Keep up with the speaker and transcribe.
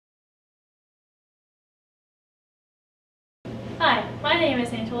Hi, my name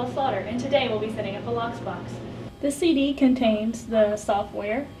is Angela Slaughter, and today we'll be setting up a LOCKSS box. This CD contains the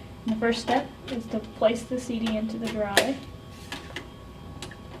software. And the first step is to place the CD into the drive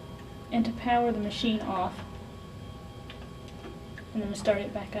and to power the machine off, and then to start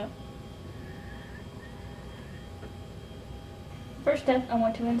it back up. First step, I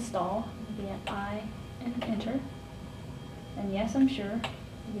want to install via I and enter, and yes, I'm sure,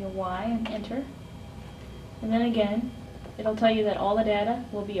 via Y and enter, and then again it'll tell you that all the data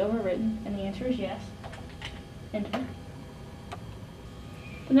will be overwritten, and the answer is yes. Enter.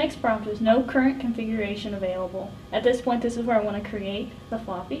 The next prompt is no current configuration available. At this point, this is where I want to create the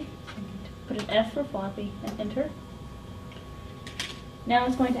floppy. So I'm going to put an F for floppy and enter. Now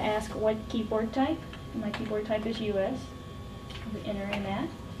it's going to ask what keyboard type. And my keyboard type is US. I'll be entering that.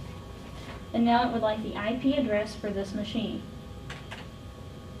 And now it would like the IP address for this machine.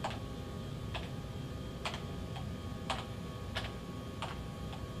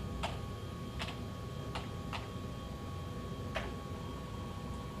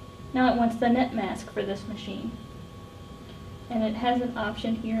 Now it wants the net mask for this machine. And it has an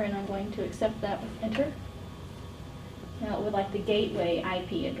option here, and I'm going to accept that with enter. Now it would like the gateway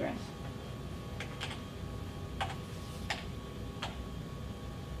IP address.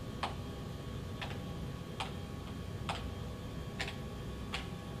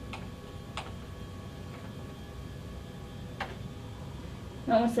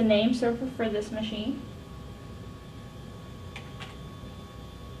 Now it wants the name server for this machine.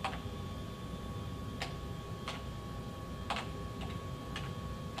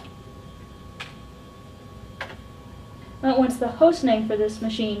 Now it wants the host name for this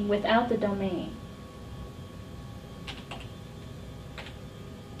machine without the domain.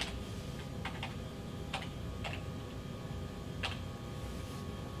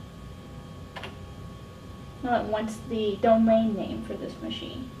 Now it wants the domain name for this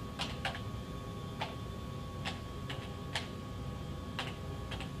machine.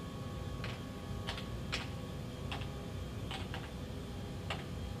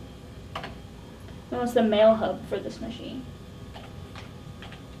 Now it's the mail hub for this machine.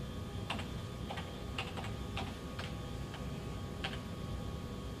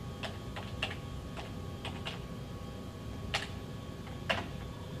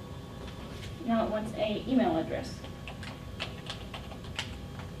 Now it wants an email address.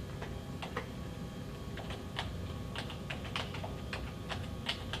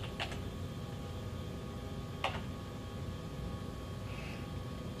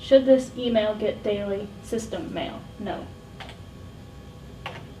 Should this email get daily system mail? No.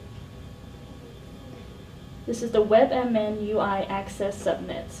 This is the WebMN UI access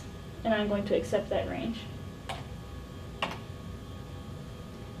subnets, and I'm going to accept that range.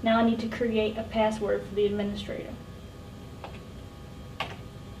 Now I need to create a password for the administrator.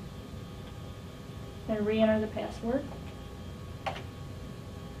 And re-enter the password.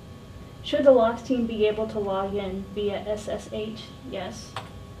 Should the LOCKSS team be able to log in via SSH? Yes.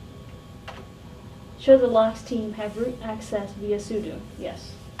 Should the LOCKSS team have root access via sudo?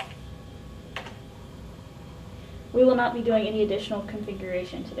 Yes. We will not be doing any additional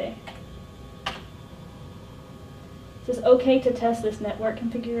configuration today. Is it okay to test this network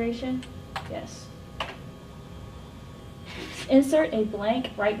configuration? Yes. Insert a blank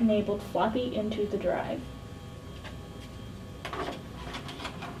write-enabled floppy into the drive.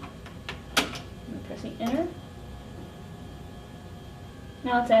 I'm pressing enter.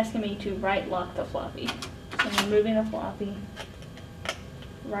 Now it's asking me to right lock the floppy. So I'm removing the floppy,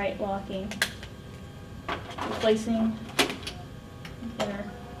 right locking, replacing, enter.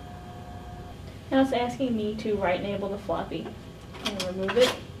 Now it's asking me to right enable the floppy. I'm going to remove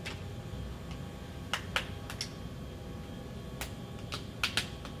it.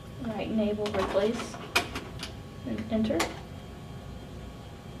 Right enable, replace, and enter.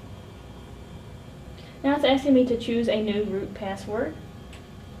 Now it's asking me to choose a new root password.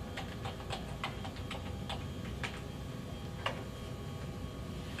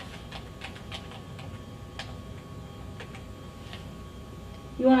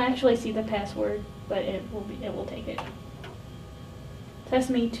 You won't actually see the password, but it will take it. It asks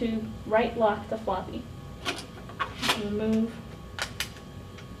me to right lock the floppy. Remove,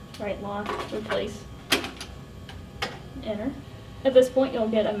 right lock, replace, enter. At this point you'll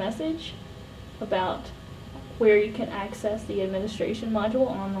get a message about where you can access the administration module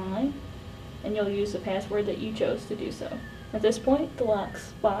online, and you'll use the password that you chose to do so. At this point, the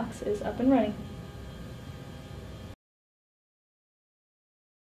LOCKSS box is up and running.